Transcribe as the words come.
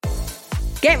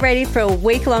Get ready for a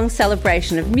week-long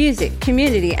celebration of music,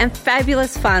 community and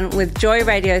fabulous fun with Joy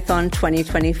Radiothon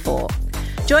 2024.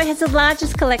 Joy has the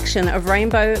largest collection of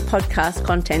rainbow podcast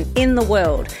content in the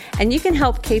world, and you can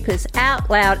help keep us out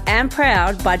loud and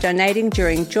proud by donating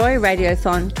during Joy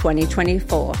Radiothon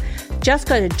 2024. Just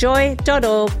go to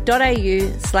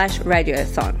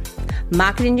joy.org.au/radiothon.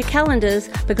 Mark it in your calendars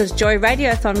because Joy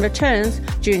Radiothon returns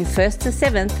June 1st to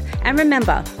 7th, and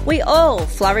remember, we all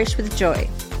flourish with joy.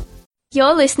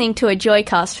 You're listening to a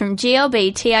Joycast from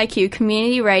GLB TIQ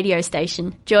Community Radio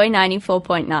Station, Joy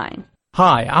 94.9.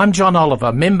 Hi, I'm John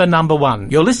Oliver, member number 1.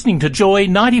 You're listening to Joy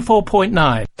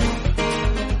 94.9.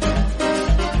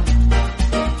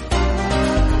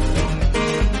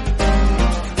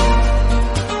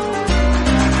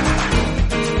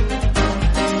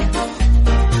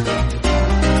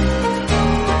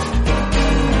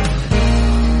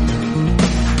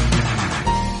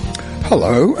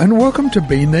 Hello and welcome to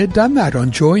Been There, Done That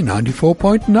on Joy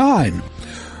 94.9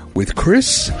 with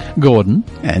Chris, Gordon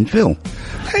and Phil.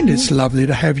 And it's lovely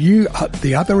to have you at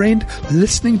the other end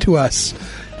listening to us,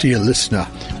 dear listener.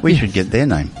 We should get their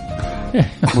name.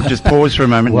 We'll just pause for a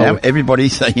moment now. Everybody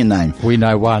say your name. We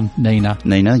know one, Nina.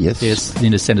 Nina, yes. Yes,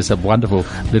 Nina sent us a wonderful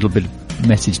little bit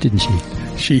message, didn't she?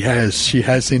 She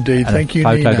has indeed. And Thank you,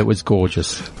 Nina. A Nina. photo that was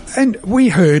gorgeous. And we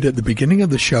heard at the beginning of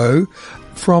the show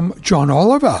from John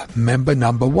Oliver, member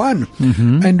number 1.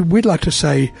 Mm-hmm. And we'd like to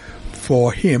say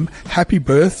for him, happy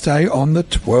birthday on the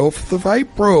 12th of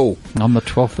April. On the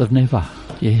 12th of never,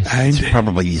 yes. And it's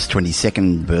probably his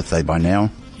 22nd birthday by now.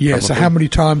 Yeah, probably. So how many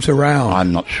times around?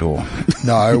 I'm not sure.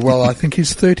 No, well, I think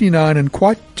he's 39 and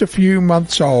quite a few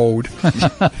months old.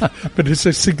 But it's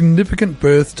a significant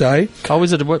birthday. Oh,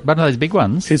 is it one of those big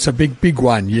ones? It's a big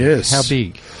one, yes. How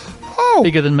big? Oh.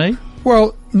 Bigger than me?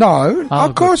 Well, no,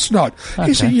 of course not. Okay.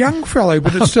 He's a young fellow,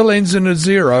 but it still ends in a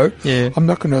 0. Yeah. I'm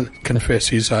not going to confess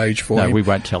his age for him. No, we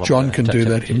won't tell him. John can do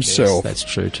that himself. Yes, that's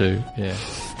true too, yeah.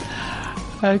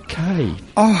 Okay.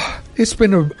 Oh, it's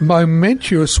been a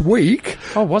momentous week.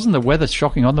 Oh, wasn't the weather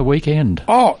shocking on the weekend?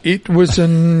 Oh, it was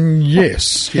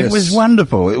yes. It was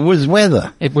wonderful. It was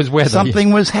weather. It was weather.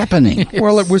 Something was happening. Yes.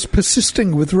 Well, it was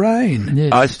persisting with rain.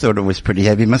 Yes. I thought it was pretty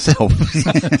heavy myself.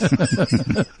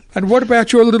 And what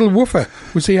about your little woofer?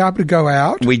 Was he able to go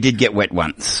out? We did get wet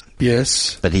once.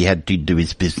 Yes. But he had to do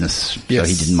his business, yes. So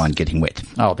he didn't mind getting wet.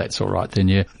 Oh, that's all right then,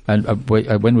 yeah. And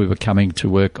when we were coming to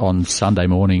work on Sunday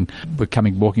morning,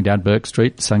 walking down Burke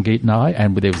Street, Sangeet and I,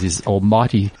 and there was this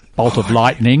almighty bolt of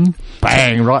lightning,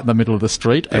 bang, right in the middle of the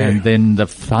street, and then the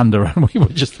thunder, and we were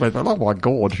just like, oh my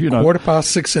God, you know.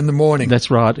 6:15 in the morning.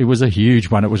 That's right. It was a huge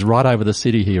one. It was right over the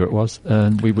city here, it was.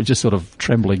 And we were just sort of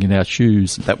trembling in our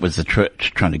shoes. That was the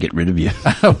church trying to get rid of you.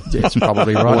 Yes,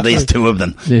 probably right. Well, there's 2 of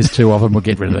them. There's 2 of them. We'll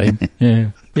get rid of them.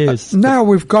 Yeah. Yes. Now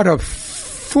we've got a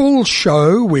full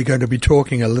show. We're going to be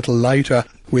talking a little later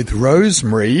with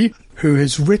Rosemary, who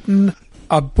has written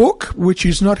a book, which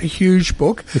is not a huge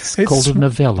book. It's called a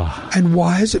novella. And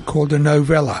why is it called a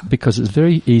novella? Because it's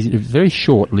very easy, very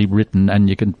shortly written, and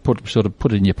you can put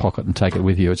it in your pocket and take it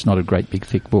with you. It's not a great big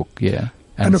thick book, yeah.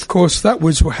 And of course, that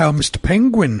was how Mr.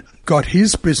 Penguin got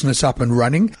his business up and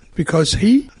running, because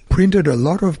he printed a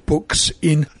lot of books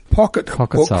in pocket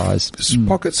size.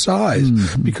 Pocket size.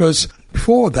 Because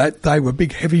before that, they were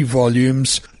big, heavy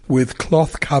volumes with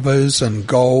cloth covers and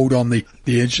gold on the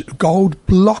edge, gold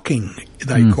blocking,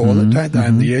 they call it, don't they,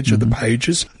 on the edge of the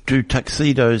pages. Do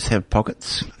tuxedos have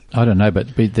pockets? I don't know, but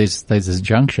there's this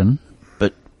junction.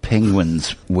 But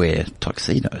penguins wear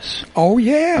tuxedos. Oh,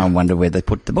 yeah. I wonder where they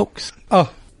put the books. Oh,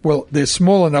 well, they're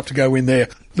small enough to go in their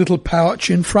little pouch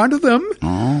in front of them.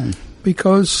 Oh.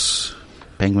 Because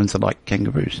penguins are like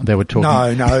kangaroos. They were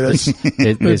talking. No, that's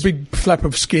a big flap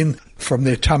of skin from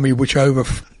their tummy which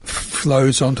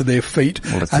overflows onto their feet,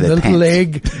 and the little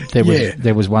leg.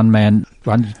 There was one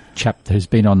chap who's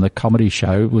been on the comedy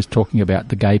show was talking about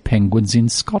the gay penguins in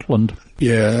Scotland.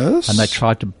 Yes, and they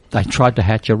tried to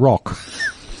hatch a rock.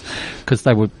 Because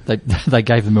they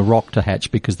gave them a rock to hatch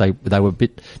because they were a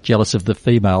bit jealous of the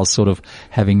females sort of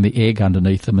having the egg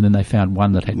underneath them, and then they found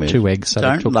one that had 2 eggs. So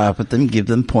don't laugh at them, give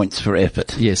them points for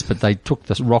effort. Yes, but they took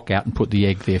the rock out and put the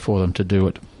egg there for them to do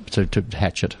it, to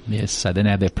hatch it. Yes, so they're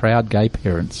now proud gay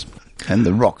parents. And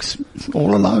the rock's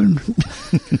all alone.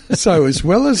 So as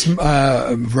well as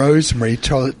Rosemary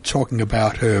talking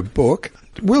about her book,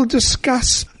 we'll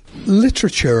discuss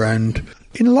literature and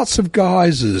in lots of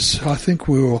guises. I think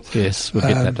we'll get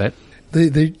at that.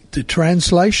 The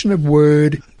translation of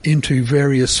word into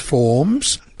various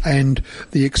forms and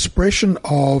the expression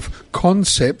of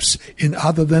concepts in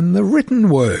other than the written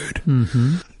word.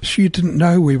 Mm-hmm. you didn't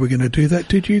know we were going to do that,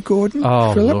 did you, Gordon?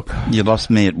 Oh, Philip? look. You lost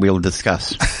me at we'll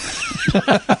discuss.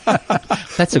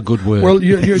 That's a good word. Well,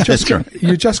 you're just That's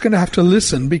you're just going to have to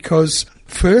listen, because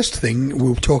first thing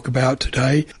we'll talk about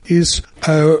today is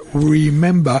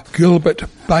remember Gilbert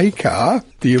Baker,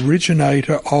 the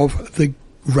originator of the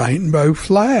rainbow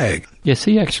flag. Yes,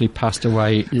 he actually passed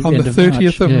away On the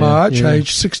 30th of March, yeah.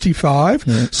 age 65.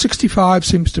 Yeah. 65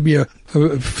 seems to be a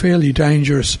fairly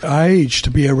dangerous age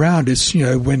to be around. It's,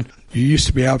 when you used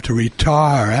to be able to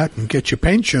retire out and get your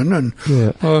pension. And,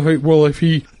 well, if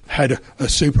he had a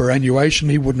superannuation,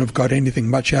 he wouldn't have got anything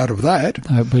much out of that.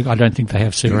 But I don't think they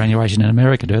have superannuation in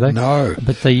America, do they? No.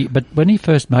 But when he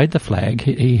first made the flag,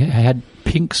 he had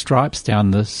pink stripes down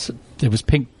this. There was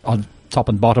pink on top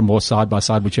and bottom, or side by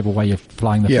side, whichever way you're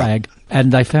flying the flag.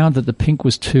 And they found that the pink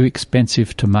was too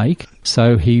expensive to make,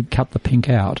 so he cut the pink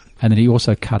out, and then he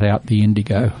also cut out the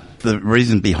indigo. The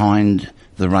reason behind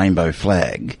the rainbow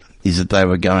flag is that they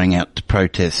were going out to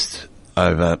protest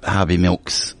over Harvey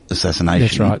Milk's assassination.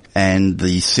 That's right. And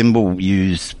the symbol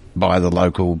used by the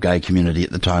local gay community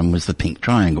at the time was the pink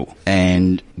triangle.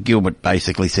 And Gilbert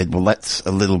basically said, well, that's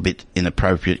a little bit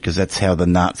inappropriate because that's how the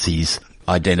Nazis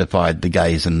identified the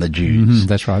gays and the Jews.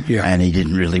 That's right. Yeah. And he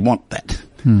didn't really want that.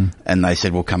 And they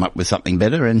said, we'll come up with something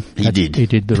better, and he did. He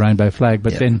did the rainbow flag.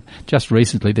 But then just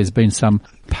recently there's been some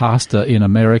pastor in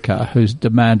America who's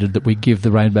demanded that we give the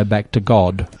rainbow back to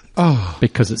God. Oh.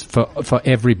 Because it's for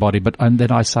everybody. And then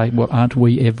I say, well, aren't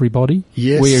we everybody?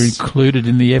 Yes. We're included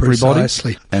in the everybody.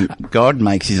 Precisely. And God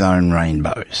makes his own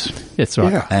rainbows. That's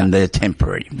right. Yeah. And they're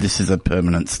temporary. This is a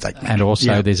permanent statement. And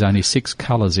also there's only 6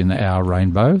 colours in our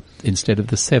rainbow instead of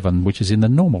the 7, which is in the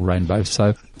normal rainbow.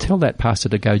 So tell that pastor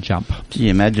to go jump Can you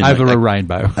imagine over a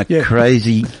rainbow. A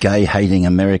crazy, gay-hating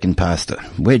American pastor.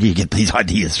 Where do you get these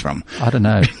ideas from? I don't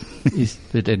know.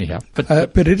 But anyhow.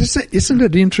 But isn't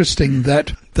it interesting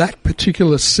that that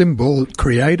particular symbol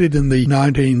created in the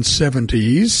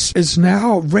 1970s is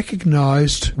now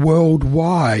recognised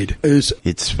worldwide as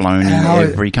It's flown in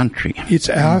every country. it's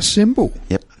our symbol.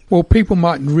 Yep. Well, people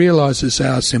mightn't realise it's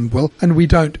our symbol, and we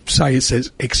don't say it's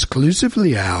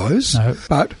exclusively ours, No.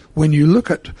 but when you look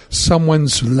at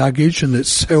someone's luggage and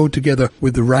it's held together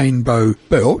with the rainbow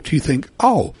belt, you think,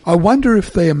 oh, I wonder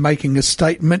if they're making a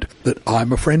statement that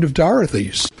I'm a friend of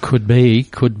Dorothy's. Could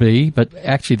be, but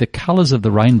actually the colours of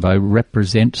the rainbow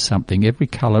represent something. Every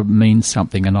colour means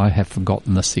something, and I have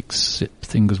forgotten the 6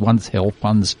 things. One's health,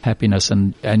 one's happiness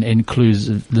and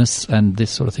inclusiveness and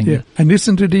this sort of thing. Yeah. And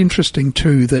isn't it interesting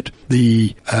too that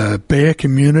the bear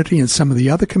community and some of the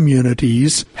other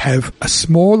communities have a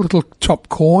small little top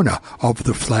corner of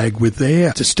the flag with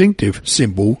their distinctive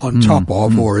symbol on top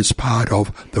of or as part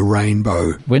of the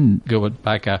rainbow. When Gilbert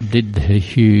Baker did the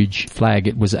huge flag,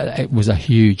 it was a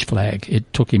huge flag.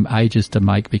 It took him ages to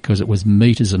make because it was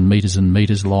metres and metres and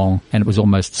metres long, and it was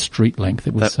almost street length.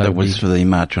 It was That was for the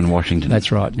March on Washington.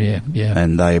 That's right, yeah.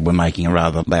 And they were making a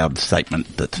rather loud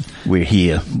statement that we're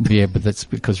here. Yeah, but that's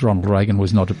because Ronald Reagan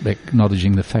was not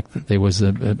acknowledging the fact that there was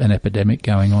an epidemic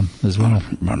going on as well.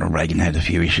 Ronald Reagan had a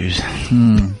few issues.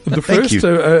 The first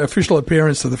official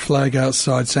appearance of the flag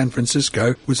outside San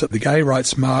Francisco was at the Gay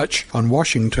Rights March on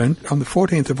Washington on the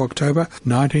 14th of October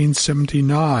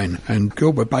 1979, and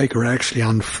Gilbert Baker actually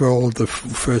unfurled the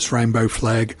first rainbow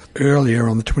flag earlier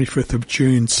on the 25th of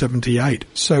June 78.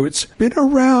 So it's been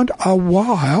around a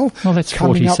while. Well, that's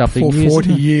coming up 40-something for years, 40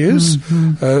 isn't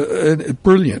it? years.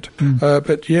 Brilliant.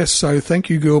 But yes, so thank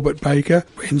you, Gilbert Baker.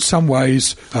 In some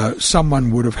ways,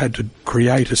 someone would have had to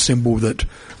create a symbol that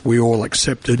we all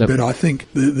accepted, but I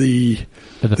think the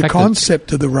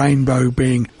concept of the rainbow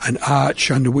being an arch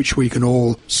under which we can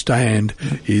all stand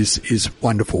is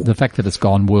wonderful. The fact that it's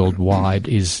gone worldwide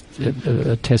is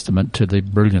a testament to the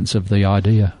brilliance of the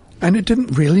idea. And it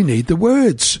didn't really need the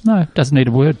words. No, it doesn't need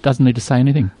a word, doesn't need to say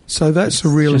anything. So that's a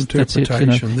real interpretation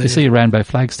That's it, there. You see a rainbow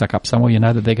flag stuck up somewhere, you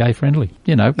know that they're gay friendly.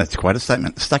 That's quite a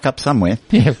statement. Stuck up somewhere.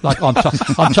 Yeah, like on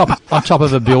top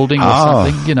of a building or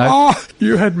something, Oh,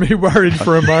 you had me worried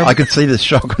for a moment. I could see the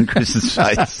shock on Chris's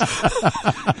face.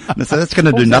 So that's going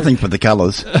to do nothing for the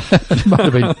colours.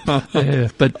 Might have been, yeah,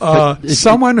 but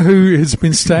someone who has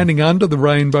been standing under the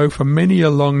rainbow for many a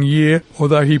long year,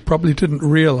 although he probably didn't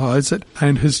realise it,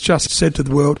 and has just said to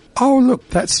the world, oh, look,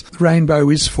 that's rainbow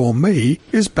is for me,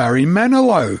 is Barry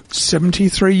Manilow,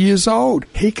 73 years old.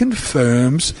 He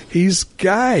confirms he's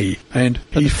gay, and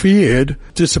he feared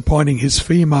disappointing his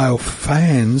female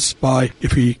fans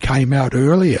if he came out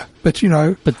earlier. But,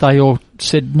 But they all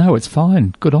said, no, it's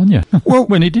fine, good on you. Well-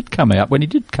 when he did come out, when he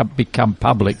did become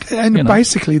public. And you know.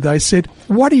 basically they said,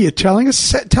 what are you telling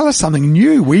us? Tell us something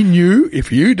new. We knew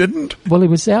if you didn't. Well, he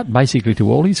was out basically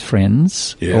to all his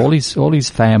friends, Yeah. all his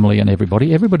family and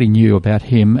everybody. Everybody knew about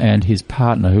him and his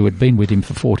partner, who had been with him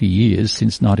for 40 years,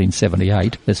 since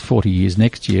 1978. That's 40 years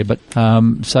next year. But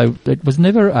so it was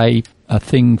never a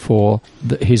thing for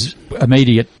his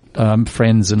immediate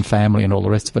friends and family and all the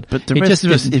rest of it. But the It rest just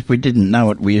of us, didn't- if we didn't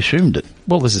know it, we assumed it.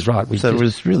 well, this is right. So it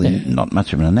was really not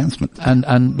much of an announcement.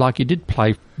 And like he did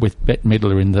play with Bette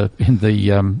Midler in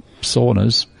the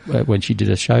saunas when she did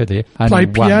a show there.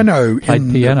 Played piano Played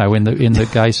in piano in the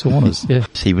gay saunas. Yeah,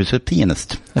 He was a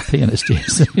pianist. a pianist.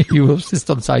 Yes, you will insist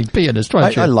on saying pianist,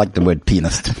 won't you? I like the word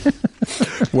pianist.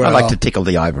 Well, I like to tickle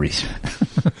the ivories.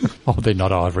 Oh, they're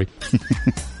not ivory.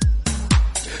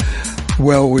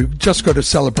 Well, we've just got to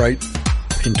celebrate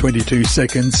in 22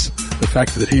 seconds the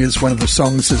fact that he is one of the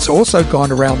songs that's also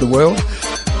gone around the world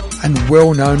and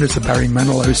well known as the Barry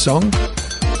Manilow song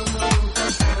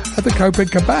at the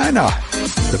Copacabana,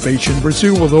 the beach in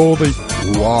Brazil with all the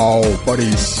wow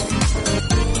bodies.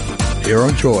 Here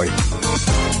on Joy.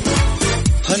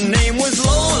 Her name was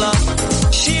Lola.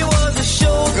 She was a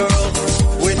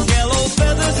showgirl with yellow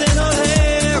feathers in her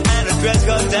hair and a dress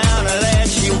got down her leg.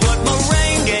 She would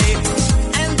merengue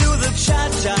and do the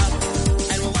cha-cha.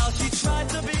 And while she tried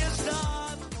to be a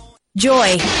star...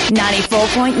 Joy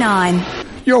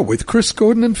 94.9. You're with Chris,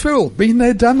 Gordon and Phil. Been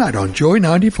there, done that on Joy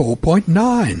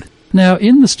 94.9. Now,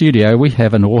 in the studio, we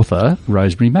have an author,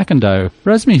 Rosemary McIndoe.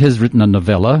 Rosemary has written a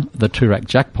novella, The Toorak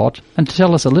Jackpot, and to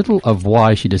tell us a little of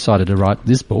why she decided to write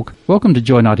this book, welcome to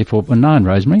Joy 94.9,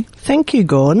 Rosemary. Thank you,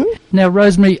 Gordon. Now,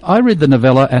 Rosemary, I read the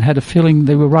novella and had a feeling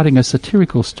they were writing a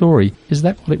satirical story. Is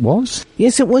that what it was?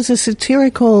 Yes, it was a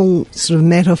satirical sort of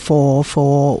metaphor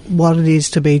for what it is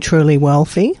to be truly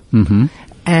wealthy. Mm-hmm.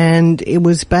 And it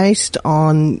was based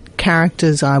on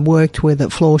characters I worked with at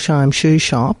Florsheim Shoe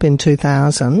Shop in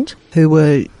 2000 who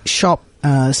were shop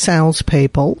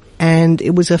salespeople. And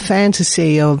it was a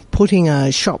fantasy of putting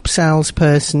a shop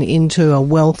salesperson into a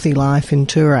wealthy life in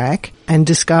Toorak and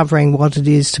discovering what it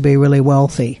is to be really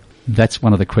wealthy. That's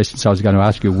one of the questions I was going to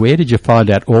ask you. Where did you find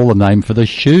out all the name for the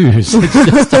shoes? It's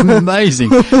just amazing.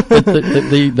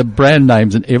 The brand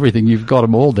names and everything, you've got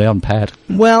them all down pat.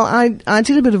 Well, I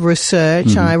did a bit of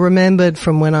research. I remembered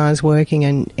from when I was working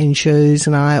in shoes,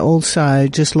 and I also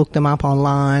just looked them up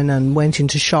online and went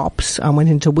into shops. I went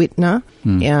into Whitner,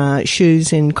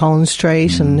 shoes in Collins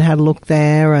Street, and had a look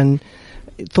there and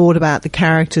thought about the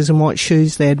characters and what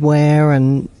shoes they'd wear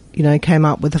and, you know, came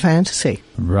up with a fantasy.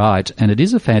 Right, and it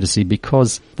is a fantasy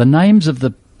because the names of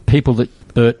the people that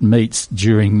Bert meets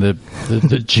during the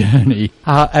journey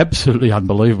are absolutely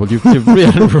unbelievable.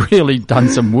 You've really done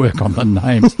some work on the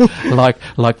names. Like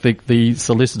the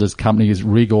solicitor's company is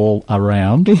Rig All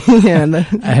Around, Yeah,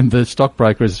 and the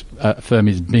stockbroker's firm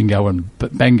is Bingo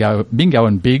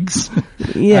and Biggs.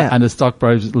 Yeah. And the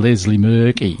stockbroker's Leslie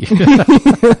Murky.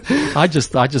 I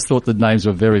just thought the names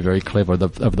were very, very clever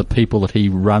of the people that he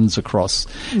runs across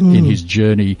in his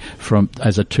journey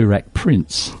as a Toorak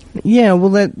prince. Yeah,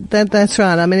 well, that's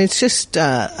right. I mean, it's just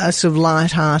a sort of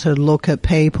light-hearted look at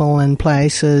people and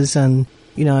places and,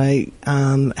 you know,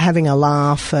 having a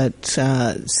laugh at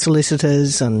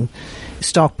solicitors and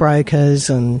stockbrokers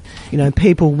and, you know,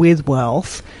 people with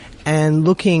wealth, and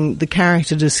the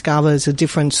character discovers a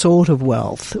different sort of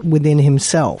wealth within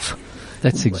himself.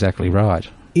 That's exactly right.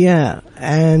 Yeah,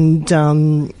 and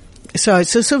so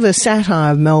it's a sort of a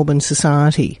satire of Melbourne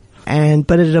society.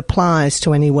 But it applies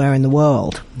to anywhere in the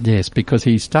world. Yes, because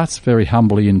he starts very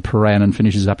humbly in Paran and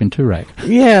finishes up in Toorak.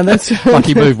 Yeah, that's right. Like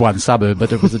he moved one suburb,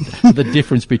 but it was the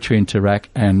difference between Toorak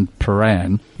and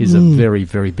Paran is a very,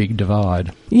 very big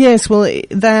divide. Yes, well,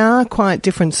 they are quite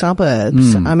different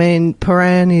suburbs. I mean,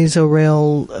 Paran is a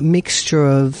real mixture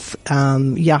of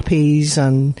yuppies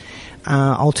and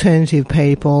alternative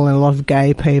people and a lot of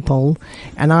gay people,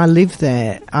 and I lived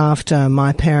there after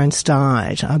my parents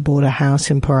died. I bought a house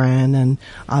in Paran and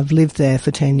I've lived there for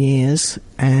 10 years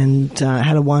and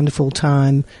had a wonderful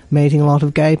time meeting a lot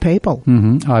of gay people.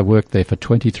 Mm-hmm. I worked there for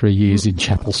 23 years in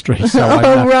Chapel Street, so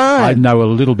right. I know a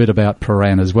little bit about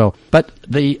Paran as well. But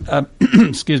the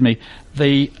excuse me,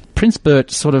 the Prince Bert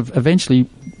sort of eventually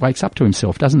wakes up to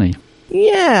himself, doesn't he?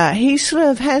 Yeah, he sort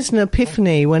of has an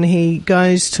epiphany when he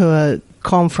goes to a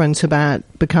conference about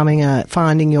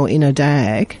finding your inner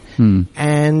dag,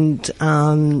 and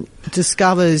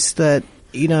discovers that,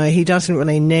 you know, he doesn't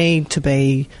really need to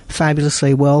be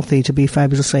fabulously wealthy to be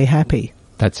fabulously happy.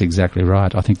 That's exactly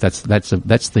right. I think that's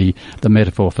the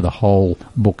metaphor for the whole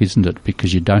book, isn't it?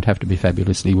 Because you don't have to be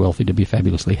fabulously wealthy to be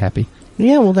fabulously happy.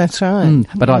 Yeah, well, that's right.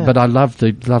 But I love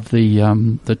the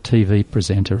TV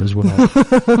presenter as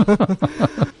well.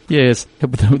 Yes,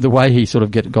 the way he sort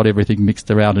of got everything mixed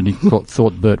around, and he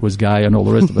thought Bert was gay and all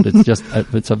the rest of it. It's just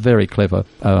it's a very clever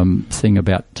thing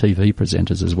about TV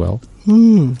presenters as well.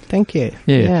 Thank you.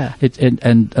 Yeah.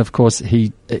 And of course,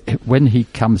 when he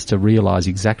comes to realise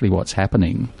exactly what's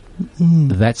happening,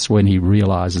 that's when he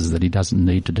realises that he doesn't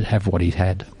need to have what he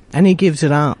had. And he gives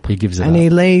it up. He gives it and up. he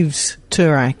leaves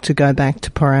Toorak to go back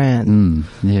to Paran.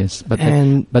 Yes, but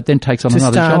then takes on to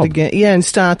another start job. Again. Yeah, and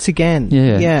starts again.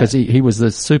 Yeah, because he was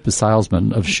the super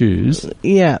salesman of shoes.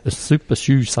 Yeah. The super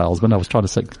shoe salesman. I was trying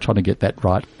to get that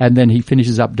right. And then he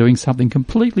finishes up doing something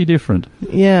completely different.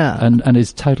 Yeah. And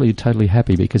is totally, totally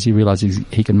happy because he realises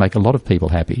he can make a lot of people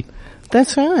happy.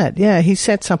 That's right. Yeah, he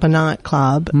sets up a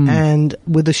nightclub and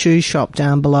with a shoe shop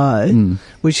down below,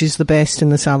 which is the best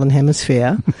in the Southern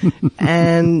Hemisphere,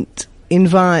 and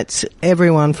invites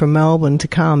everyone from Melbourne to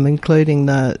come, including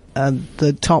the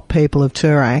top people of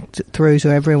Toorak, through to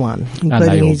everyone. And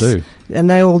they all do. And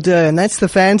they all do, and that's the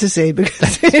fantasy,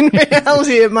 because in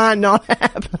reality it might not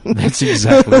happen. That's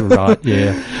exactly right.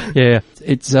 Yeah.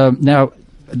 It's now.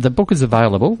 The book is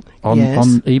available on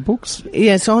ebooks?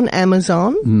 Yes, on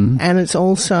Amazon, and it's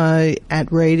also at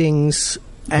readings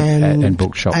and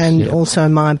bookshops. And also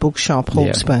my bookshop,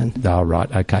 Hawkesburn. Yeah. Oh,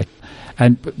 right, okay.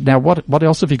 And now what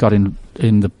else have you got in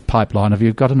the pipeline? Have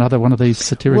you got another one of these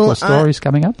satirical stories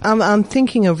coming up? I'm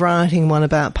thinking of writing one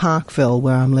about Parkville,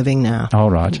 where I'm living now. Oh,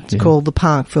 right. It's called The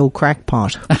Parkville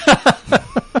Crackpot.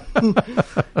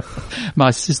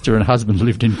 My sister and husband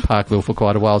lived in Parkville for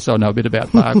quite a while, so I know a bit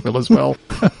about Parkville as well.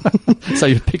 So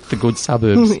you picked the good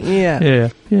suburbs. Yeah.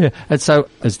 And so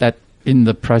is that in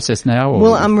the process now? Or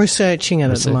well, I'm researching it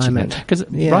at the moment. Because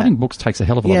writing books takes a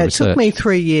hell of a lot of research. Yeah, it took me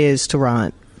 3 years to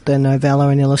write the novella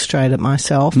and illustrate it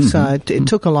myself, so it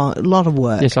took a lot of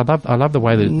work. Yes, I love the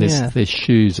way that there's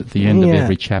shoes at the end of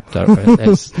every chapter,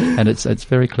 and it's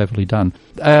very cleverly done.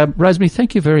 Rosemary,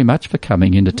 thank you very much for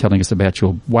coming in to telling us about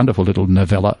your wonderful little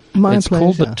novella. It's pleasure.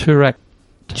 Called the Toorak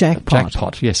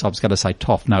Jackpot. Yes, I was going to say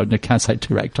Toff. No, I can't say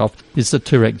Toorak Toff. It's the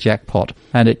Toorak Jackpot,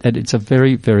 and it's a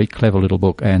very, very clever little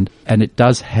book, and it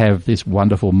does have this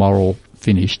wonderful moral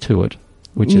finish to it,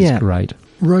 which is great.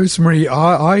 Rosemary,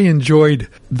 I enjoyed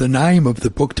the name of the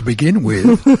book to begin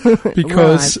with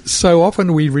because so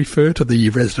often we refer to the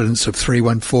residents of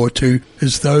 3142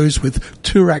 as those with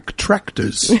Toorak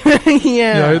tractors.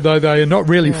 Though they are not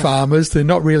really farmers, they're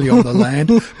not really on the land,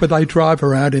 but they drive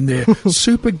around in their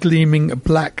super gleaming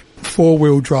black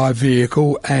four-wheel drive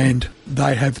vehicle, and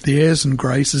they have the airs and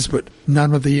graces but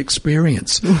none of the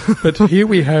experience. But here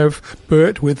we have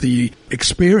Bert with the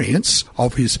experience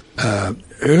of his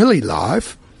early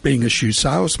life being a shoe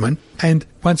salesman, and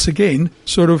once again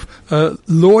sort of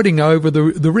lording over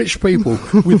the rich people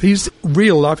with his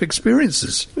real life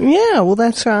experiences. Yeah, well,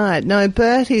 that's right. No,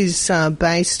 Bert is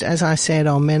based, as I said,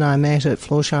 on men I met at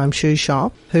Florsheim Shoe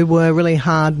Shop, who were really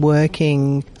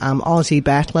hard-working Aussie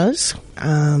battlers,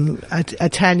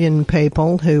 Italian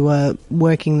people who were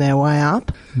working their way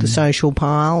up the social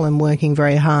pile and working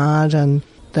very hard, and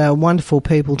they're wonderful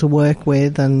people to work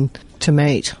with and to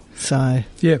meet. So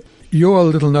yeah. Your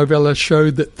little novella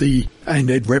showed that and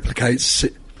it replicates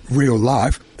real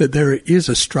life, that there is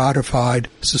a stratified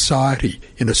society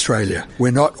in Australia.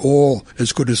 We're not all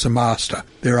as good as the master.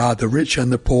 There are the rich and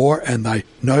the poor, and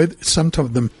some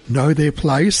of them know their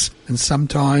place, and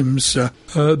sometimes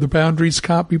the boundaries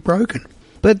can't be broken.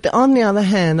 But on the other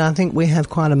hand, I think we have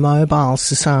quite a mobile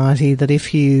society, that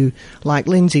if you, like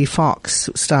Lindsay Fox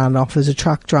started off as a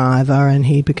truck driver and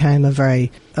he became a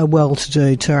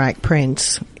well-to-do Toorak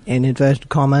prince, in inverted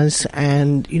commas,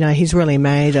 and, he's really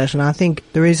made it. And I think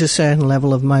there is a certain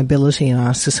level of mobility in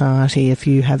our society. If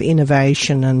you have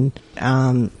innovation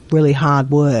and really hard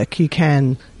work, you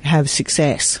can have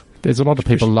success. There's a lot of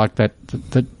people like that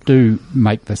do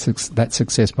make that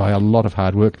success by a lot of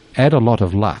hard work, add a lot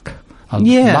of luck.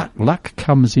 Luck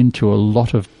comes into a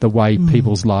lot of the way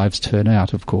people's lives turn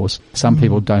out, of course. Some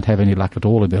people don't have any luck at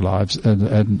all in their lives,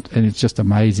 and it's just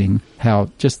amazing how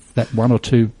just that one or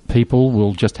two people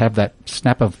will just have that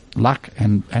snap of luck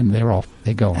and they're off.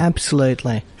 They're gone.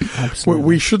 Absolutely.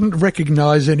 We shouldn't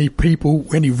recognise any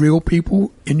real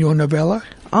people in your novella?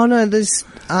 Oh, no,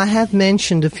 I have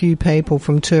mentioned a few people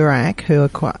from Toorak who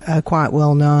are quite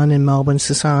well known in Melbourne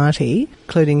society,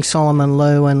 including Solomon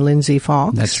Lew and Lindsay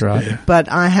Fox. That's right. Yeah. But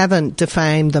I haven't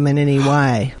defamed them in any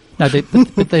way. No,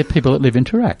 they're people that live in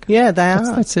Toorak. Yeah, they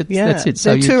are. That's it. Yeah. That's it.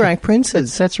 So they're Toorak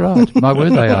princes. That's right. My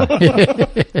word, they are.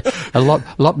 A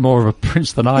lot more of a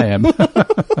prince than I am.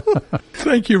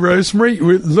 Thank you, Rosemary.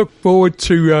 We look forward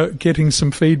to getting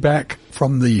some feedback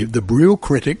from the real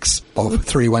critics of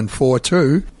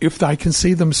 3142 if they can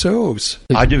see themselves.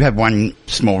 I do have one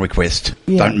small request.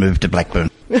 Yeah. Don't move to Blackburn.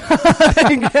 We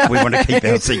want to keep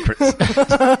our secrets.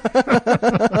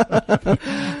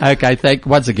 Okay,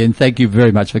 once again, thank you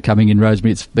very much for coming in,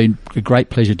 Rosemary. It's been a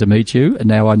great pleasure to meet you, and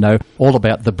now I know all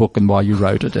about the book and why you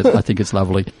wrote it. I think it's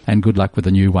lovely, and good luck with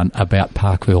the new one about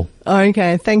Parkville.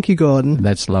 Okay, thank you, Gordon.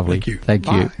 That's lovely. Thank you.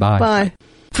 Thank you. Bye. Bye.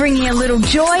 Bringing a little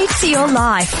joy to your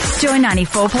life. Joy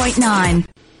 94.9.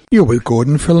 You're with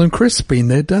Gordon, Phil and Chris. Been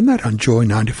there, done that on Joy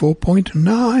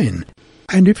 94.9.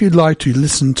 And if you'd like to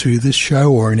listen to this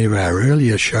show or any of our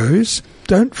earlier shows,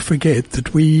 don't forget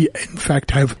that we, in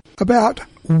fact, have about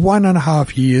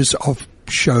 1.5 years of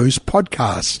shows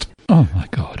podcast. Oh, my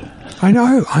God. I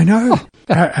know.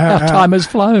 Our time has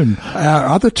flown. Our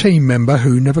other team member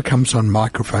who never comes on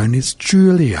microphone is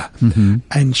Julia. Mm-hmm.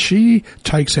 And she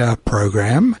takes our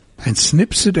program and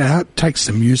snips it out, takes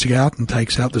the music out and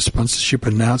takes out the sponsorship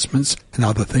announcements and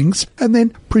other things, and then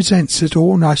presents it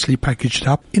all nicely packaged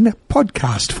up in a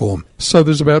podcast form. So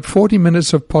there's about 40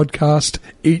 minutes of podcast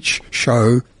each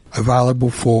show available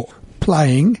for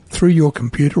playing through your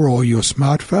computer or your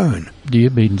smartphone. Do you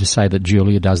mean to say that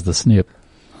Julia does the snip?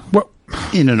 Well,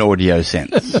 In an audio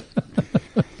sense.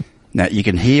 Now, you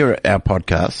can hear our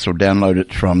podcasts or download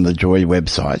it from the Joy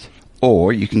website,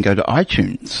 or you can go to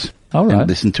iTunes All right. and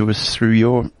listen to us through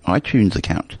your iTunes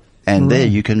account. And there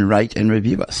you can rate and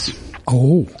review us.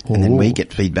 oh, And then we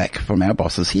get feedback from our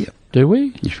bosses here. Do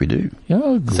we? Yes, we do.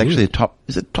 Oh, It's good. actually top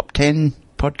 10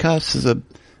 podcasts. There's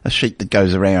a sheet that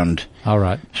goes around All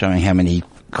right. showing how many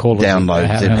Callers, downloads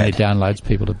how they've many had. downloads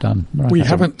people have done. Right. we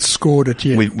haven't scored it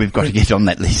yet. We've got to get on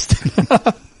that list.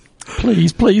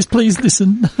 Please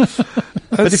listen.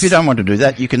 But if you don't want to do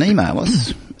that, you can email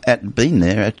us at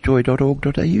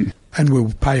beenthere@joy.org.au. And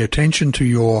we'll pay attention to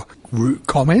your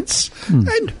comments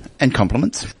And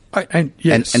compliments. and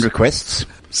yes, And requests.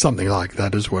 something like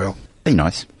that as well. Be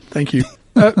nice. Thank you.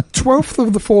 12th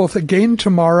of the 4th again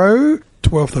tomorrow,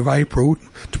 12th of April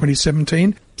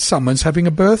 2017. Someone's having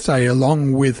a birthday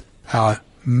along with our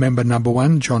member number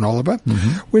 1, John Oliver.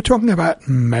 We're talking about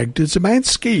Magda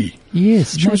Zemansky.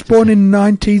 Yes. She was born in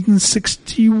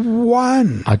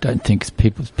 1961. I don't think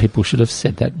people should have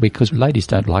said that because ladies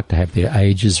don't like to have their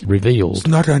ages revealed.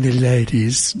 Not only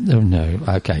ladies. Oh, no.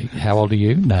 Okay. How old are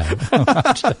you? No.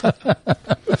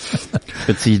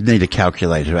 But so you need a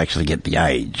calculator to actually get the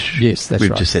age. Yes, that's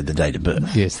We've right. just said the date of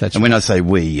birth. Yes, that's And when I say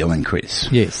we, I mean Chris.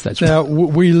 Yes, that's right. Now,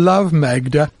 we love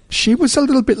Magda. She was a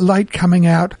little bit late coming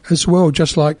out as well,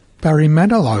 just like Barry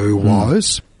Manilow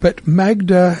was. But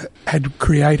Magda had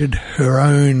created her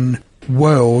own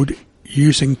world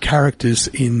using characters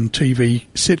in TV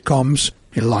sitcoms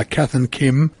like Kath and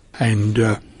Kim, and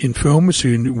in films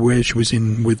where she was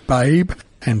in with Babe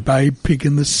and Babe Pig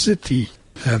in the City.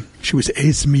 She was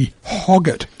Esme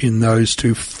Hoggett in those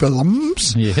two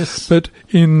films. Yes. But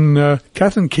in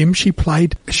Kath and Kim, she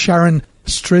played Sharon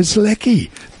Strzelecki.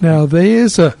 Now,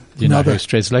 there's You know another... who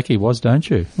Strzelecki was, don't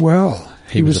you? Well,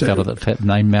 He was a fellow that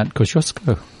named Mount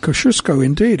Kosciuszko. Kosciuszko,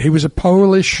 indeed. He was a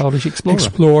Polish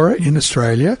explorer in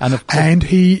Australia. And of course- And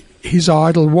his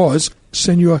idol was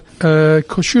Senor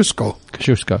Kosciuszko.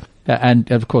 Kosciuszko. And,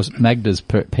 of course, Magda's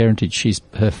parentage,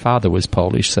 her father was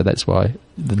Polish, so that's why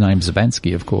the name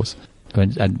Zemansky, of course.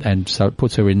 And so it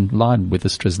puts her in line with the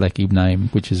Strzelecki name,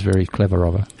 which is very clever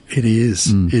of her. It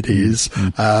is. It is.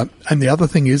 And the other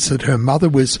thing is that her mother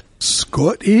was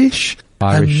Scottish.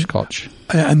 Irish Scotch.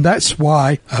 And that's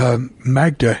why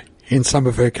Magda, in some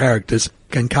of her characters,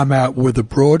 can come out with the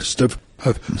broadest of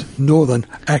northern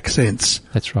accents.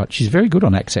 That's right. She's very good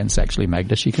on accents, actually,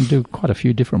 Magda. She can do quite a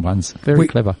few different ones. Very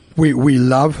clever. We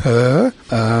love her.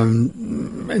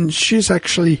 And she's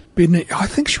actually been, I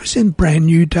think she was in Brand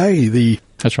New Day,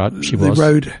 That's right. She the was.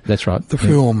 road, That's right. the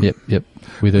film. Yep.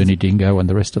 With Ernie Dingo and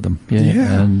the rest of them.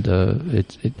 Yeah. And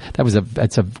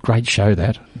it's a great show,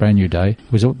 that Brand New Day.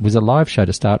 It was a live show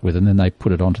to start with, and then they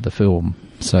put it onto the film.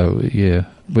 So yeah,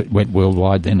 it went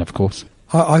worldwide then, of course.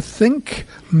 I think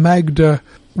Magda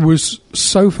was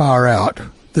so far out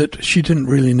that she didn't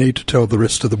really need to tell the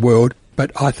rest of the world.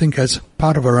 But I think as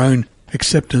part of her own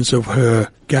acceptance of her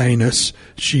gayness,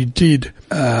 she did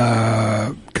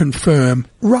confirm,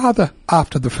 rather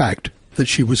after the fact, that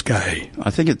she was gay.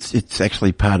 I think it's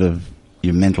actually part of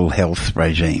your mental health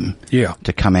regime. Yeah.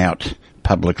 To come out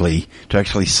publicly, to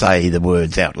actually say the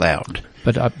words out loud.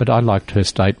 But I liked her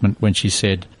statement when she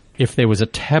said, if there was a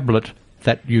tablet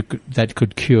that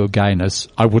could cure gayness,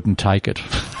 I wouldn't take it.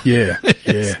 Yeah,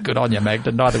 yeah. Good on you,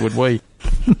 Magda. Neither would we.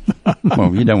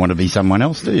 Well, you don't want to be someone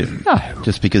else, do you? No.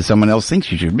 Just because someone else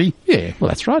thinks you should be. Yeah, well,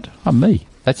 that's right. I'm me.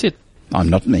 That's it. I'm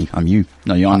not me. I'm you.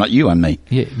 No, I'm not you. I'm me.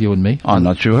 Yeah, you and me. I'm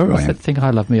not sure who I What's am. that thing?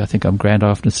 I love me. I think I'm grand. I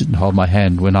often sit and hold my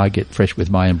hand. When I get fresh with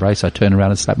my embrace, I turn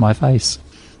around and slap my face.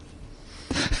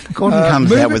 Gordon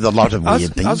comes out with a lot of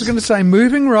weird things I was going to say,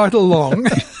 moving right along.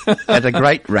 at a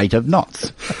great rate of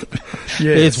knots. Yes.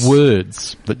 There's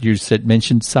words that you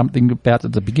mentioned something about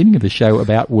at the beginning of the show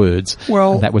about words.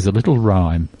 Well, and that was a little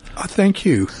rhyme. Thank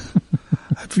you.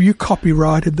 Have you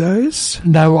copyrighted those?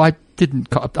 No, I didn't.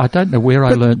 I don't know where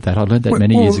I learnt that. I learnt that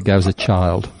many years ago as a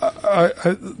child.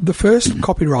 The first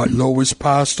copyright law was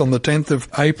passed on the 10th of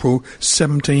April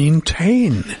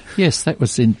 1710. Yes, that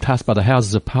was passed by the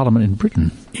Houses of Parliament in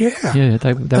Britain. Yeah. Yeah,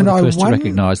 they were the first to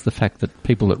recognise the fact that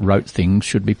people that wrote things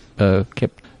should be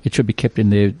kept. It should be kept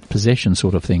in their possession,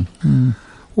 sort of thing.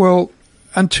 Well,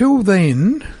 until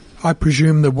then, I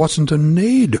presume there wasn't a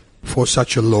need for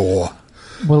such a law.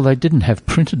 Well, they didn't have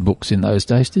printed books in those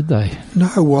days, did they?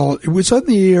 No, well, it was in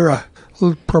the era,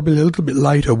 probably a little bit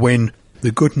later, when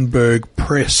the Gutenberg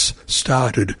press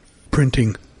started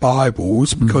printing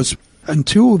Bibles, because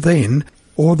until then,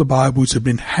 all the Bibles had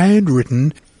been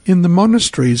handwritten in the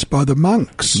monasteries by the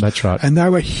monks. That's right. And they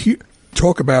were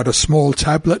talk about a small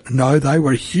tablet. No, they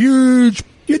were huge.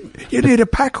 You need a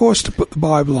pack horse to put the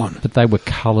Bible on. But they were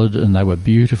coloured and they were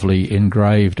beautifully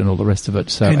engraved and all the rest of it.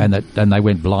 So and they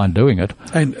went blind doing it.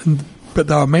 But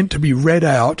they were meant to be read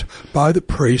out by the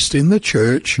priest in the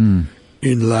church in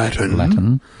Latin.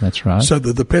 Latin, that's right. So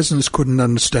that the peasants couldn't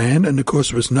understand, and of course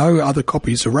there was no other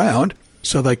copies around,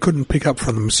 so they couldn't pick up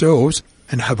for themselves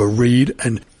and have a read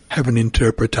and have an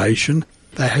interpretation.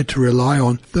 They had to rely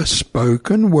on the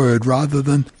spoken word rather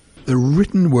than the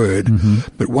written word.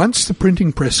 But once the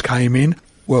printing press came in,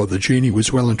 well, the genie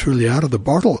was well and truly out of the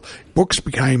bottle. Books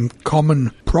became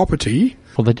common property.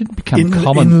 Well, they didn't become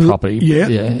common property. Yeah,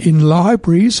 in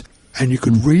libraries, and you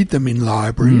could read them in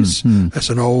libraries. That's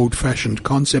an old-fashioned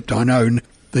concept, I know,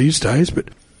 these days, but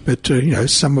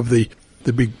some of the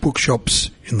big bookshops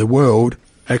in the world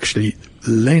actually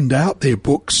lend out their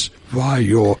books via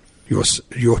your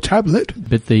tablet.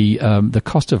 But the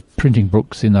cost of printing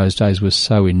books in those days was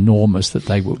so enormous that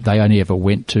they only ever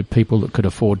went to people that could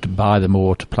afford to buy them,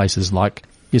 or to places like,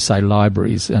 you say,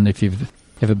 libraries. And if you've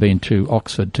ever been to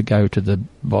Oxford to go to the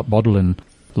Bodleian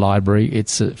Library,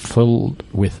 it's filled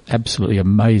with absolutely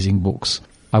amazing books.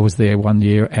 I was there one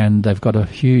year, and they've got a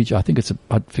huge, I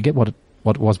forget what it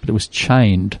was, but it was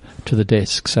chained to the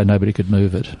desk so nobody could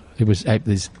move it. It was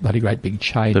these bloody great big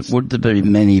chains. But would there be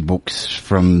many books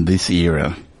from this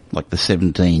era, like the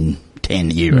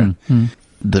 1710 era,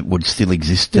 that would still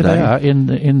exist today? Yeah, they are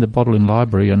in the Bodleian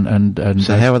Library, and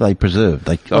so how are they preserved?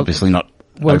 They obviously not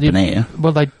open air.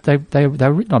 Well, they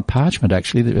were written on parchment,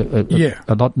 actually.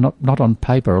 A lot not on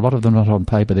paper. A lot of them not on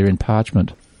paper. They're in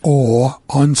parchment or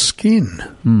on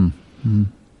skin.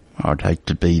 I'd hate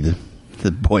to be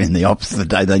the boy in the ops the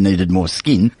day they needed more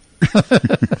skin.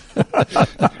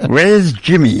 Where's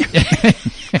Jimmy?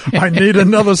 I need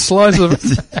another slice of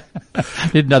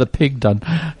need another pig done.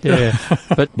 Yeah.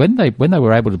 But when they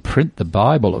were able to print the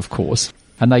Bible, of course,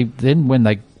 and when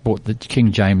they bought the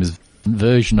King James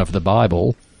version of the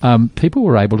Bible, people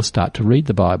were able to start to read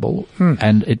the Bible,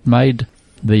 and it made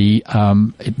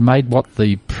what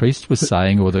the priest was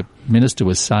saying or the minister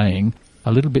was saying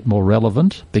a little bit more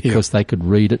relevant, because they could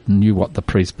read it and knew what the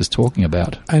priest was talking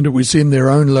about. And it was in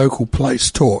their own local place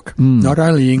talk, not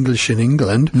only English in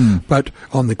England, but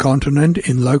on the continent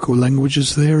in local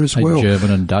languages there as well. German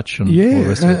and Dutch and all the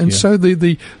rest of it. And so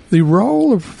the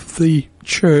role of the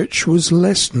church was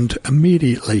lessened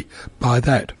immediately by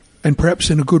that, and perhaps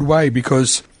in a good way,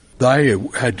 because they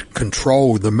had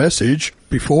controlled the message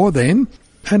before then,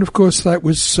 and of course that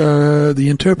was the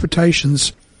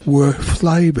interpretations were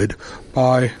flavoured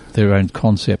by their own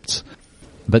concepts,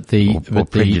 but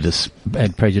prejudice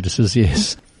and prejudices.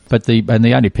 Yes, but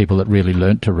the only people that really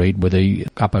learnt to read were the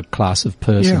upper class of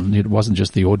person. It wasn't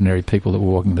just the ordinary people that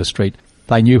were walking the street.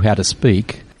 They knew how to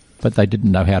speak, but they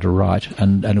didn't know how to write,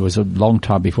 and it was a long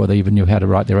time before they even knew how to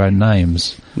write their own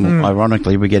names. Well,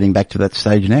 ironically, we're getting back to that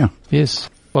stage now.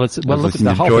 Yes. Well, look at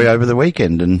the whole Joy over the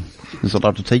weekend, and there's a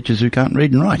lot of teachers who can't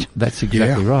read and write. That's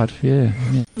exactly right. Yeah.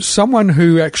 Someone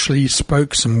who actually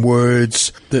spoke some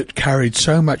words that carried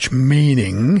so much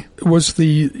meaning was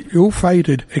the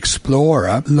ill-fated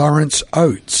explorer Lawrence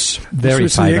Oates. Very this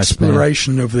was famous the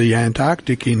exploration of the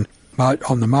Antarctic in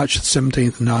on the March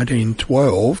 17th,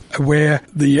 1912, where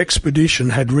the expedition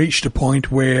had reached a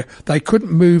point where they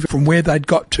couldn't move from where they'd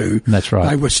got to. That's right.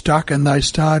 They were stuck and they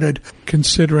started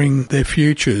considering their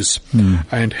futures.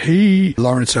 And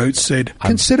Lawrence Oates said,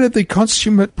 consider the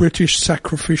consummate British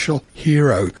sacrificial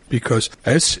hero, because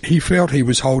as he felt he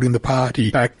was holding the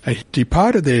party back, he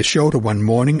departed their shelter one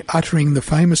morning uttering the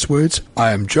famous words,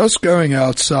 I am just going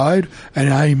outside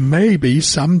and I may be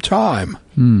some time.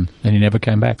 And he never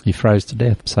came back. He froze to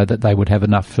death so that they would have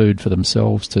enough food for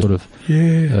themselves to sort of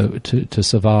to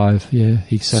survive. Yeah,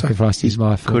 he sacrificed his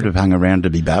life. Could have hung around to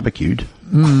be barbecued.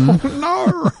 Oh,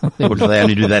 no! Or do they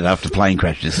only do that after plane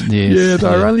crashes? Yes. Yeah,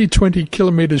 they were only 20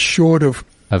 kilometres short of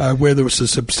where there was a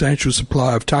substantial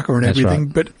supply of tucker and That's everything,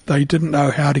 right. but they didn't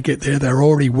know how to get there. They were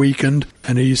already weakened,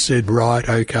 and he said, right,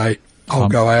 okay, I'll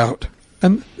go out.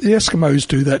 And the Eskimos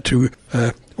do that to,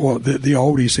 the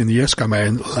oldies in the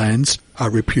Eskimo lands are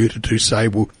reputed to say,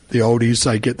 well, the oldies,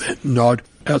 they get the nod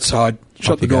outside,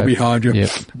 shut the door behind you,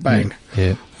 bang.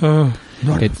 Yeah. The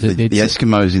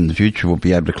Eskimos in the future will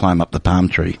be able to climb up the palm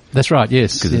tree. That's right,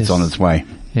 yes. Because it's on its way.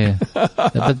 Yeah.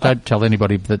 But don't tell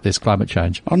anybody that there's climate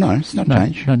change. Oh, no, it's not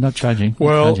change. No, not changing.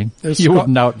 Well, not changing. You wouldn't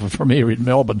know it from here in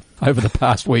Melbourne over the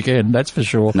past weekend, that's for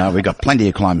sure. No, we've got plenty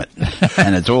of climate,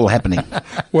 and it's all happening.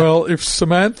 Well, if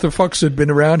Samantha Fox had been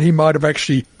around, he might have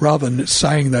actually, rather than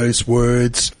saying those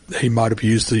words, he might have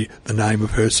used the name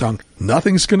of her song,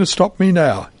 Nothing's Gonna Stop Me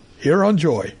Now, here on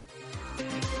Joy.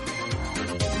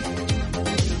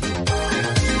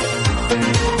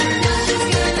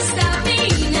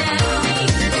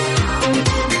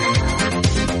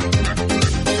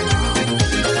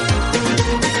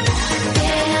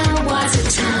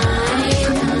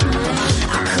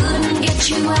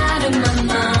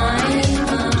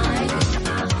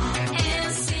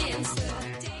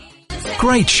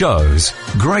 Great shows,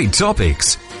 great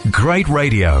topics, great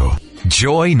radio.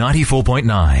 Joy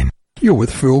 94.9. You're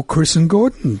with Phil, Chris and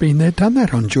Gordon. Been there, done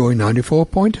that on Joy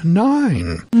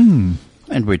 94.9.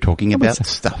 And we're talking about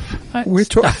stuff. We're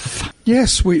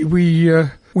Yes, we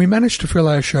managed to fill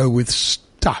our show with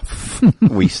stuff.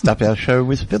 We stuff our show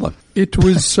with filler. It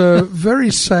was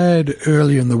very sad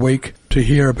early in the week to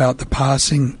hear about the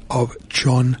passing of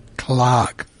John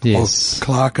Clark. Yes. Of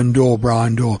Clark and Dorr,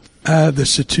 Brian Dorr. The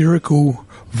satirical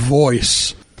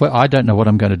voice. Well, I don't know what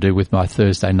I'm going to do with my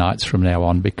Thursday nights from now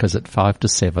on, because at 5 to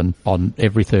 7 on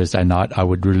every Thursday night I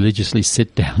would religiously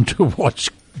sit down to watch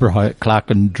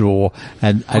Clark and Dorr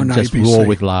and just ABC. roar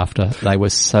with laughter. They were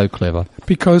so clever.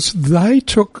 Because they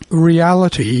took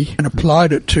reality and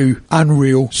applied it to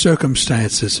unreal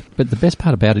circumstances. But the best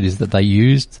part about it is that they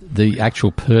used the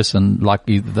actual person, like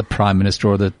the Prime Minister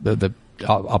or the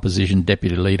opposition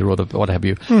deputy leader or what have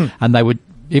you, and they would,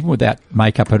 even without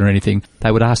makeup or anything, they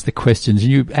would ask the questions.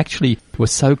 And you actually were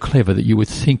so clever that you would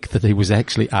think that he was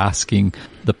actually asking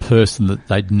the person that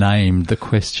they'd named the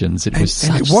questions. It was such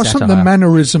and it wasn't satire. the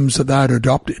mannerisms that they'd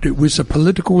adopted. It was a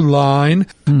political line,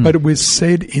 but it was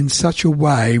said in such a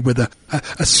way with a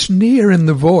sneer in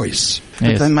the voice.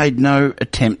 But they made no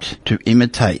attempt to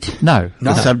imitate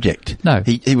the subject. No.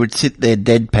 He would sit there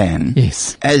deadpan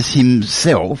as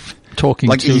himself, talking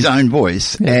like to his own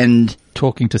voice, and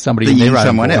talking to somebody being in their own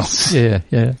someone voice. else.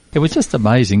 Yeah. It was just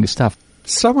amazing stuff.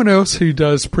 Someone else who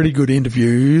does pretty good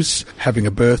interviews, having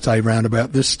a birthday round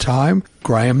about this time,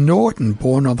 Graham Norton,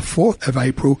 born on the 4th of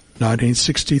April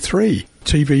 1963.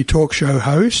 TV talk show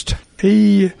host.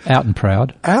 He... Out and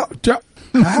proud. Out?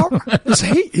 Is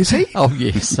he? Oh,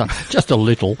 yes. Just a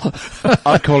little.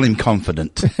 I call him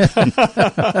confident.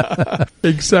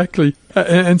 Exactly.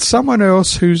 And someone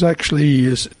else who's actually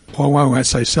is, well, I won't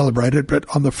say celebrated, but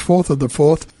on the 4th of the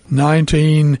 4th,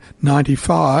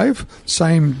 1995,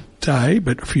 same day,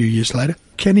 but a few years later,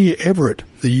 Kenny Everett,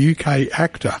 the UK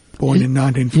actor, born in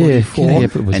 1944. Yeah, Kenny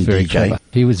Everett was and very DJ. clever.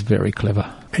 He was very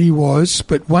clever. He was,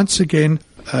 but once again,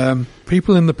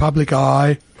 people in the public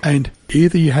eye, and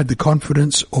either you had the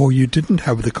confidence or you didn't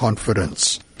have the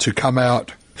confidence to come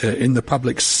out in the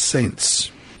public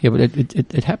sense. Yeah, but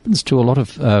it happens to a lot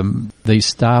of these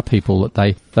star people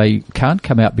that they can't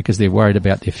come out because they're worried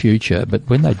about their future, but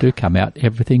when they do come out,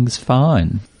 everything's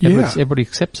fine. Everybody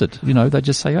accepts it. You know, they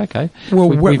just say, okay, well,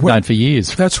 we've known for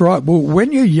years. That's right. Well,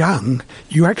 when you're young,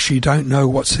 you actually don't know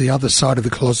what's the other side of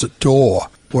the closet door.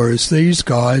 Whereas these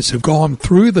guys have gone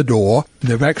through the door,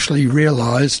 they've actually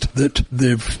realised that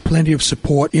there's plenty of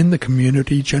support in the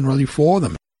community generally for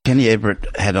them. Kenny Everett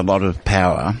had a lot of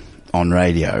power on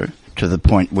radio, to the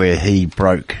point where he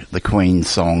broke the Queen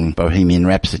song Bohemian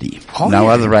Rhapsody. No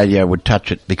other radio would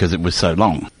touch it because it was so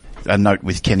long. A note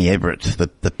with Kenny Everett,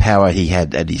 the power he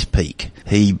had at his peak.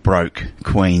 He broke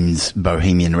Queen's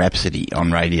Bohemian Rhapsody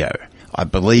on radio. I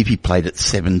believe he played it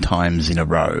 7 times in a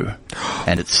row,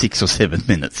 and it's 6 or 7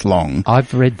 minutes long.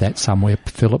 I've read that somewhere,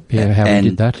 Philip, how he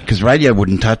did that. Because radio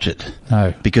wouldn't touch it.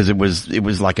 No. Because it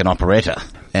was like an operetta,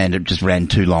 and it just ran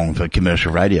too long for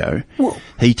commercial radio. Whoa.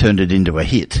 He turned it into a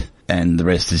hit, and the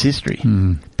rest is history.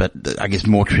 But I guess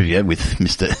more trivia with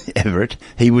Mr. Everett.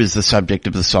 He was the subject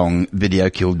of the song Video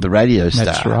Killed the Radio Star.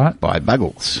 That's right. By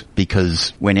Buggles.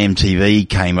 Because when MTV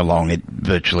came along, it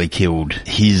virtually killed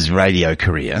his radio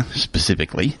career,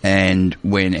 specifically. And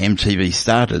when MTV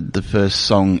started, the first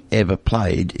song ever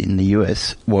played in the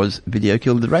US was Video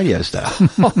Killed the Radio Star.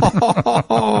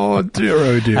 Oh, dear,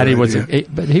 oh, dear. And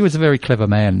but he was a very clever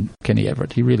man, Kenny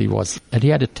Everett. He really was. And he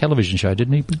had a television show,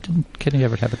 didn't he? Didn't Kenny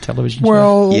Everett have a television show?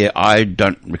 Well, yeah, I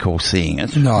don't recall seeing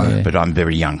it. No. But I'm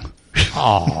very young.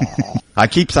 Oh. I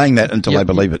keep saying that until I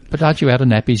believe it. But aren't you out of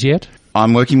nappies yet?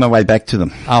 I'm working my way back to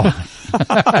them. Oh.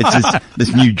 It's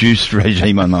this new juice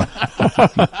regime I'm on.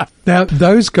 Now,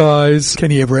 those guys,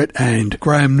 Kenny Everett and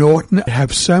Graham Norton,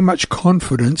 have so much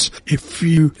confidence. If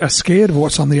you are scared of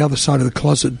what's on the other side of the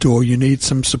closet door, you need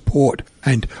some support.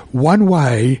 And one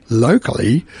way,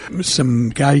 locally, some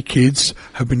gay kids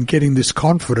have been getting this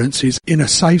confidence is in a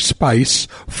safe space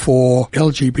for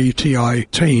LGBTI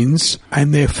teens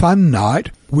and their fun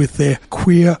night with their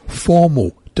queer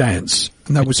formal dance.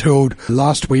 And that was held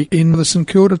last week in the St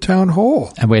Kilda Town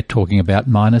Hall. And we're talking about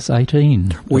Minus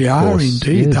 18. We are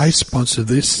indeed. Yes. They sponsor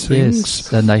this things.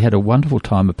 Yes, and they had a wonderful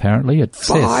time apparently. At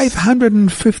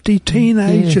 550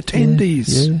 teenage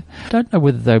attendees. Yeah. I don't know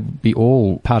whether they'd be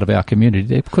all part of our community.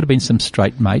 There could have been some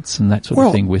straight mates and that sort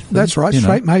of thing with them. That's right,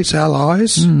 straight mates,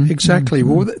 allies. Exactly.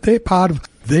 Well, they're part of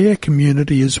their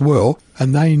community as well,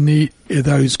 and they need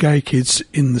those gay kids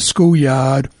in the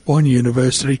schoolyard or in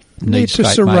university need to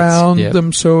surround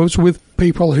themselves with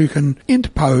people who can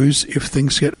interpose if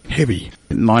things get heavy.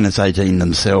 Minus 18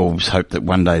 themselves hope that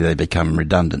one day they become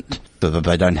redundant, so that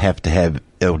they don't have to have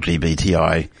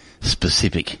LGBTI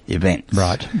specific events.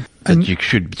 Right. That you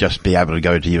should just be able to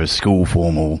go to your school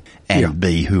formal and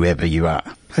be whoever you are.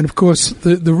 And of course,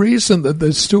 the reason that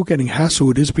they're still getting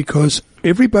hassled is because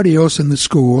everybody else in the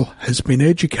school has been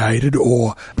educated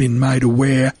or been made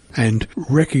aware and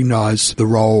recognise the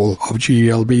role of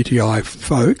GLBTI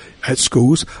folk at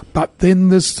schools, but then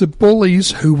there's the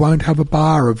bullies who won't have a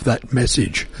bar of that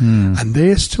message, and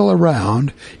they're still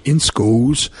around in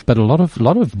schools. But a lot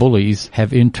of bullies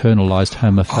have internalised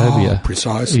homophobia. Oh,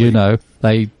 precisely. You know,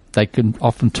 they can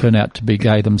often turn out to be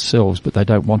gay themselves, but they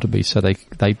don't want to be, so they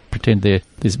pretend they're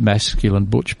this masculine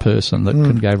butch person that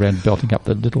can go around belting up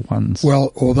the little ones.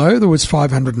 Well, although there was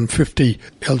 550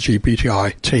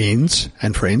 LGBTI teens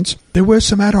and friends, there were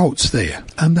some adults there,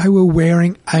 and they were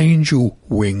wearing angel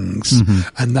wings,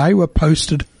 and they were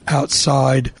posted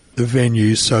outside the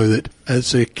venue so that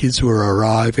as their kids were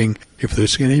arriving, if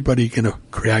there's anybody going to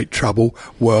create trouble,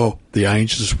 well, the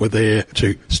angels were there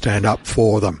to stand up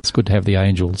for them. It's good to have the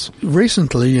angels.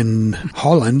 Recently in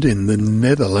Holland, in the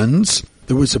Netherlands,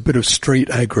 there was a bit of street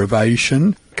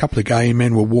aggravation. A couple of gay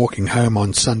men were walking home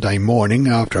on Sunday morning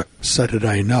after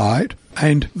Saturday night,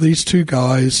 and these two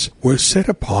guys were set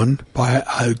upon by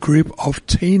a group of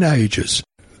teenagers.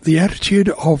 The attitude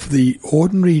of the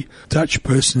ordinary Dutch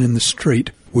person in the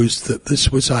street was that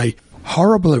this was a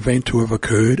horrible event to have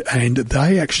occurred, and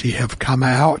they actually have come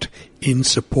out in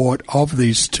support of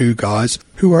these two guys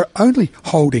who are only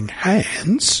holding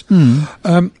hands,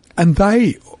 and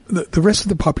the rest of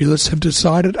the populace have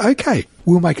decided, okay,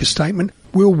 we'll make a statement,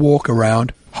 we'll walk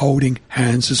around holding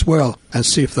hands as well and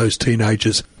see if those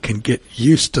teenagers can get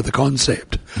used to the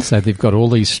concept. So they've got all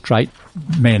these straight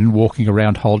men walking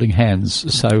around holding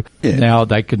hands. So now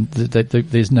they can.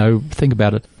 There's no thing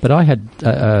about it. But I had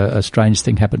a strange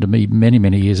thing happen to me many,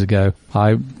 many years ago.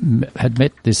 I had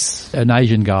met an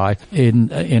Asian guy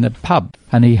in a pub,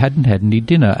 and he hadn't had any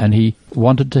dinner, and he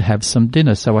wanted to have some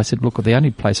dinner. So I said, look, the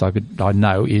only place I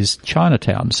know is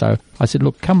Chinatown. So I said,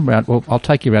 look, come round. Well, I'll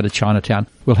take you around to Chinatown.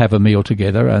 We'll have a meal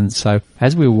together. And so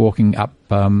as we were walking up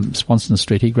Swanston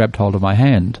Street, he grabbed hold of my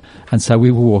hand. And so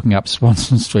we were walking up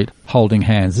Swanston Street holding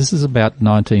hands. This is about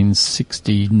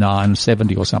 1969,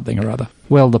 70 or something or other.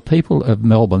 Well, the people of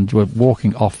Melbourne were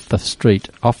walking off the street,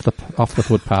 off the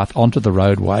footpath onto the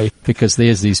roadway, because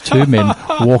there's these two men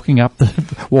walking up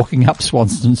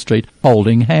Swanston Street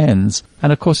holding hands.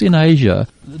 And of course, in Asia,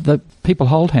 the people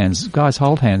hold hands, guys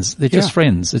hold hands. They're just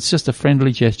friends. It's just a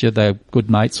friendly gesture. They're good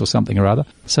mates or something or other.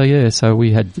 So so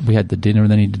we had the dinner,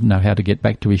 and then he didn't know how to get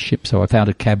back to his ship. So I found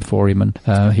a cab for him,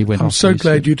 and he went. I'm so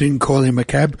glad you didn't call him a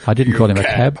cab. I didn't call him a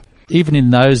cab. Even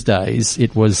in those days,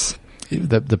 it was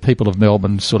the people of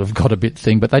Melbourne sort of got a bit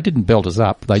thing, but they didn't belt us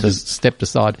up. They just stepped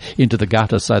aside into the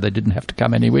gutter so they didn't have to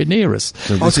come anywhere near us.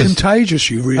 So I was contagious,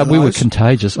 you realise. We were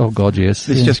contagious. Oh, God, yes.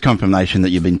 It's just confirmation that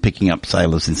you've been picking up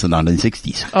sailors since the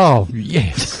 1960s. Oh,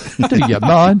 yes. Do you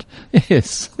mind?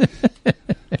 Yes.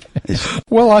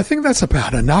 Well, I think that's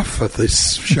about enough for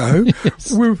this show.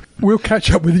 Yes. We'll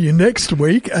catch up with you next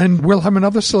week, and we'll have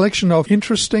another selection of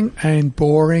interesting and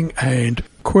boring and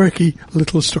quirky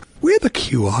little stories. We're the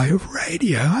QI of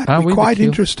radio, aren't we? Quite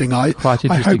interesting. Quite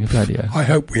interesting radio. I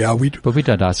hope we are. But we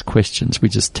don't ask questions. We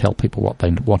just tell people what they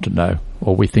want to know,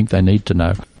 or we think they need to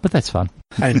know. But that's fun.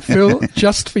 And Phil,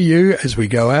 just for you as we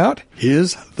go out,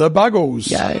 here's the Buggles.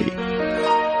 Yay.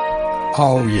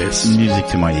 Oh, yes. Music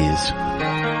to my ears.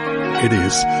 It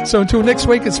is. So until next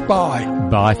week, it's bye.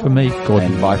 Bye from me,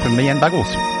 Gordon. And bye from me and Buggles.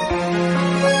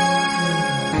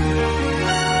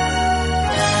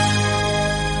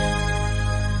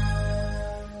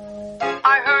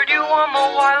 I heard you on the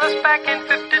wireless back in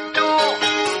 52.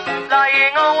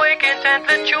 Lying awake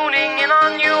intently tuning in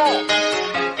on you.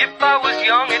 If I was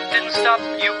young, it didn't stop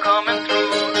you coming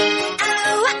through.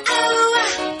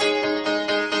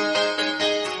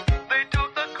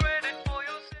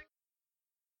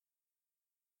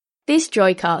 This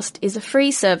Joycast is a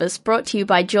free service brought to you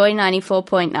by Joy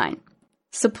 94.9.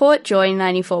 Support Joy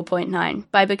 94.9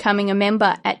 by becoming a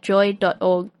member at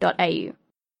joy.org.au.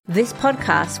 This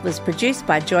podcast was produced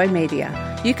by Joy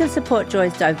Media. You can support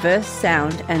Joy's diverse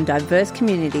sound and diverse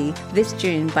community this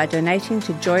June by donating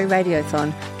to Joy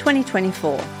Radiothon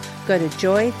 2024. Go to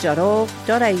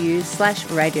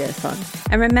joy.org.au/radiothon.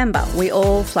 And remember, we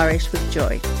all flourish with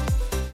joy.